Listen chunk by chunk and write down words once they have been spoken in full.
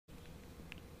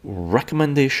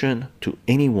recommendation to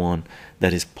anyone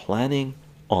that is planning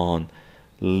on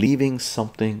leaving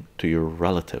something to your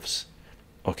relatives,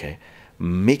 okay,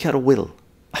 make out a will.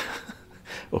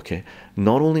 Okay,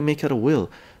 not only make out a will.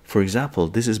 For example,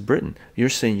 this is Britain. You're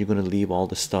saying you're going to leave all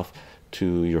the stuff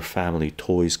to your family,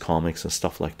 toys, comics, and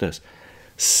stuff like this.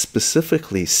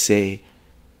 Specifically say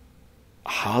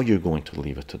how you're going to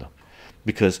leave it to them,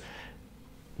 because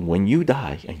when you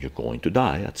die, and you're going to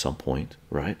die at some point,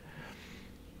 right?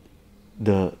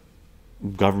 The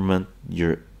government,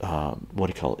 your what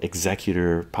do you call it,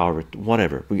 executor power,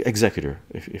 whatever, executor,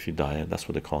 if you die, that's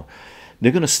what they call it.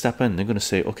 They're going to step in. They're going to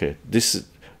say, okay, this is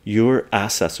your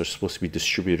assets are supposed to be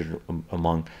distributed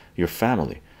among your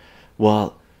family.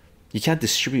 Well, you can't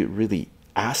distribute really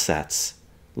assets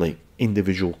like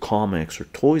individual comics or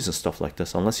toys and stuff like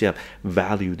this unless you have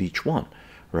valued each one,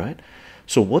 right?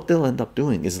 So what they'll end up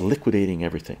doing is liquidating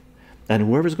everything, and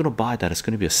whoever's going to buy that, it's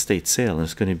going to be a state sale, and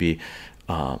it's going to be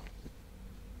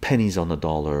pennies on the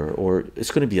dollar, or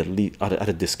it's going to be at least at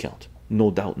a discount,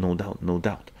 no doubt, no doubt, no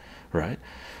doubt, right?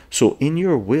 So in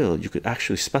your will, you could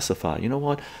actually specify, you know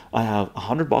what, I have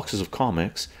 100 boxes of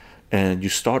comics, and you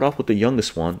start off with the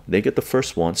youngest one. They get the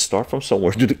first one. Start from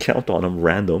somewhere, do the count on them,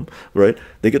 random, right?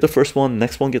 They get the first one,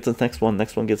 next one gets the next one,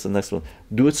 next one gets the next one.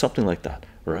 Do it something like that,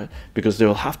 right? Because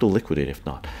they'll have to liquidate if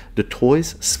not. The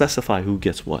toys specify who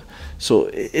gets what. So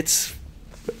it's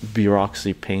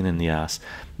bureaucracy, pain in the ass.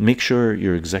 Make sure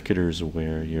your executor is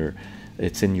aware,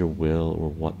 it's in your will or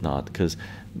whatnot, because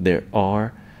there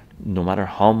are, no matter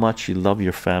how much you love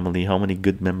your family, how many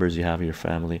good members you have in your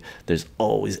family, there's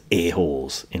always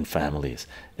a-holes in families,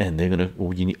 and they're gonna,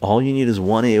 all you need is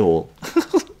one a-hole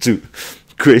to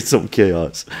create some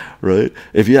chaos, right?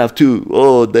 If you have two,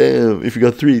 oh damn. If you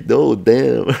got three, oh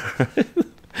damn.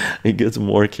 It gets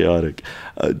more chaotic.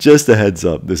 Just a heads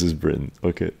up, this is Britain,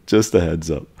 okay? Just a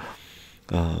heads up.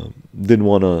 Didn't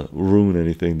want to ruin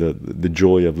anything, the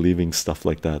joy of leaving stuff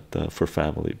like that for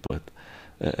family, but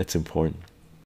it's important.